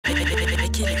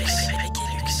Feels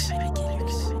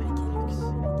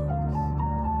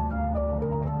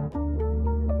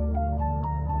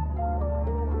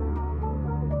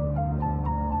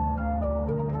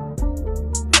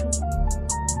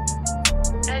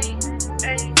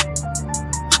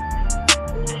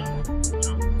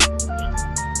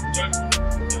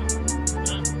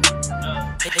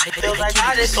like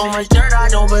I did so much dirt, I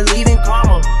don't believe in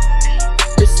karma.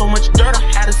 There's so much dirt, I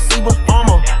had to sleep with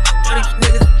armor. All these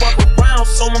niggas walk around,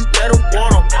 someone better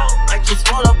want them. I just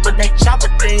roll up with that chopper,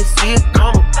 they ain't see it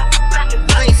coming.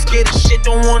 I ain't scared of shit,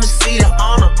 don't wanna see the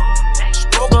honor.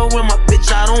 Stroke up with my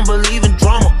bitch, I don't believe in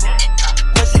drama.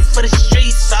 Pussy for the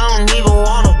streets, I don't even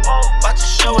want them. About to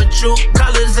show it true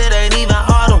colors, it ain't even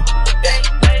autumn.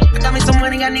 I got me some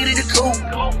money, I needed a coupe.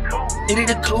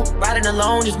 Needed a coupe, riding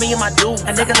alone, just me and my dude.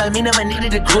 A nigga like me never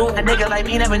needed a crew. A nigga like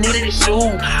me never needed a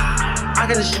shoe. I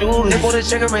got a shoe. They pull the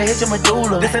trigger and hit your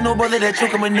medulla. This ain't no bullet that you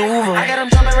can maneuver. I got them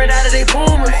jumping right out of they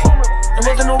pumas. There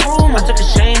wasn't no room. I took a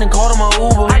chain and called him a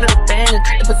Uber. I did a bang and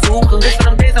kicked the bazooka. This for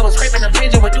them days I was scraping the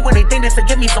pigeon. Would do anything just to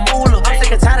give me some moolah. I'm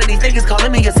sick and tired of these niggas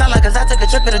calling me a seller, cause I took a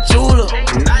trip to the jeweler.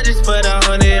 And I just put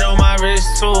 100 on my wrist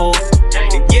too.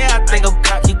 Yeah, I think I'm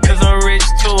cocky cause I'm rich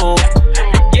too.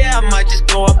 Yeah, I might just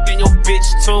go up in your bitch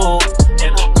too.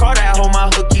 And call that hoe my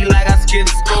hooky like I skipped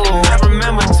school. I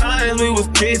remember times we was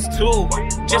kids too.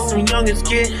 Just some youngins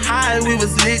get high, we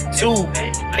was lit too.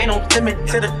 Ain't no limit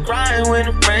to the grind when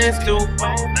the friends do.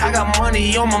 I got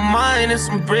money on my mind and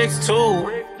some bricks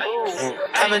too.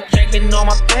 I've been drinking all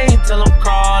my pain till I'm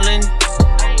crawling.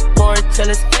 Pour it till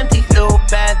it's empty, little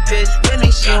bad bitch with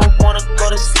me. She don't wanna go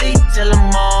to sleep till the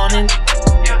morning.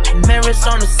 Mirrors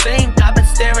on the sink, I've been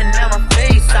staring at my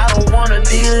face. I don't wanna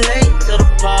be late to the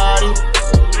party.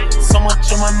 So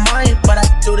much on my mind, but I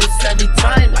do this every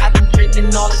time. I've been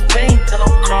drinking all this pain till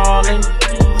I'm crawling.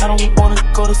 I don't wanna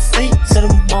go to sleep till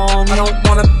the morning. I don't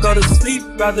wanna go to sleep,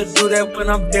 rather do that when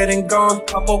I'm dead and gone.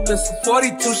 Pop open some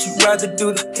 42, she'd rather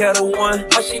do the kettle one.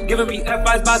 How she giving me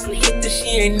advice about some shit that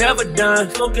she ain't never done.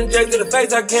 Smoking J to the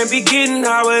face, I can't be getting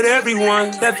high with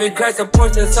everyone. Left and cracked a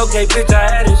Porsche, that's okay, bitch, I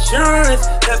had insurance.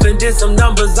 Left and did some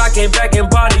numbers, I came back and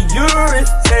bought a urine.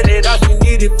 Said that all she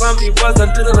needed from me was a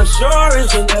little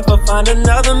assurance. You'll never find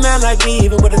another man like me,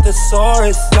 even with a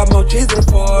thesaurus. Got more trees in the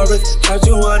forest. Charge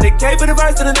you 100K for the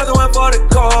verse and another one for the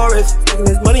chorus. Taking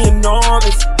this money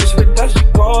enormous. Wish with that, she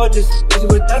gorgeous. Wish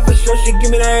with that for sure, she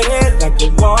give me that head like a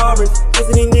walrus.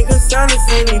 Listen, these niggas sound the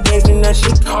same, they basing that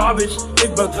shit garbage.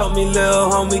 Big bro told me, little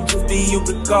homie, just be you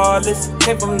regardless.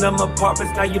 Came from them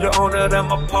apartments, now you the owner of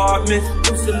them apartments.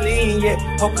 Mussolini, yeah,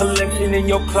 whole collection in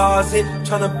your closet.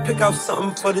 Tryna pick out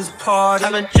something for this party.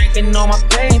 I've been drinking all my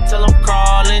pain till I'm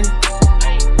crawling.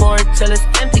 Pour it till it's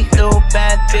empty, little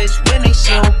bad bitch with me.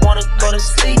 She don't wanna go to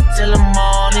sleep till the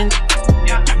morning.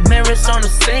 Mirrors on the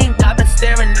sink, I've been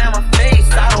staring at my face.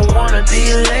 I don't wanna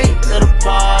be late to the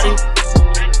party.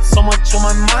 So much on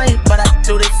my mind, but I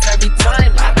do this every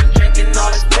time. I've been drinking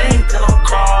all this pain till I'm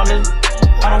crawling.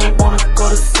 I don't wanna go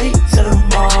to sleep till the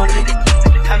morning.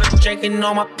 I've been drinking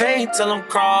all my pain till I'm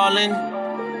crawling.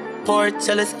 Pour it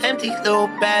till it's empty, little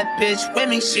bad bitch with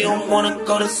me. She don't wanna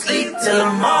go to sleep till the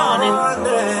morning.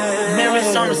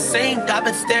 Mirrors on the sink, I've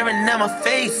been staring at my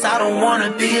face. I don't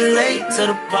wanna be late to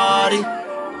the party.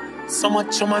 So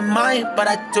much on my mind, but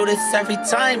I do this every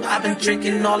time. I've been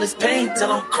drinking all this pain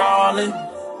till I'm crawling.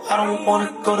 I don't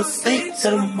wanna go to sleep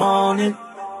till the morning.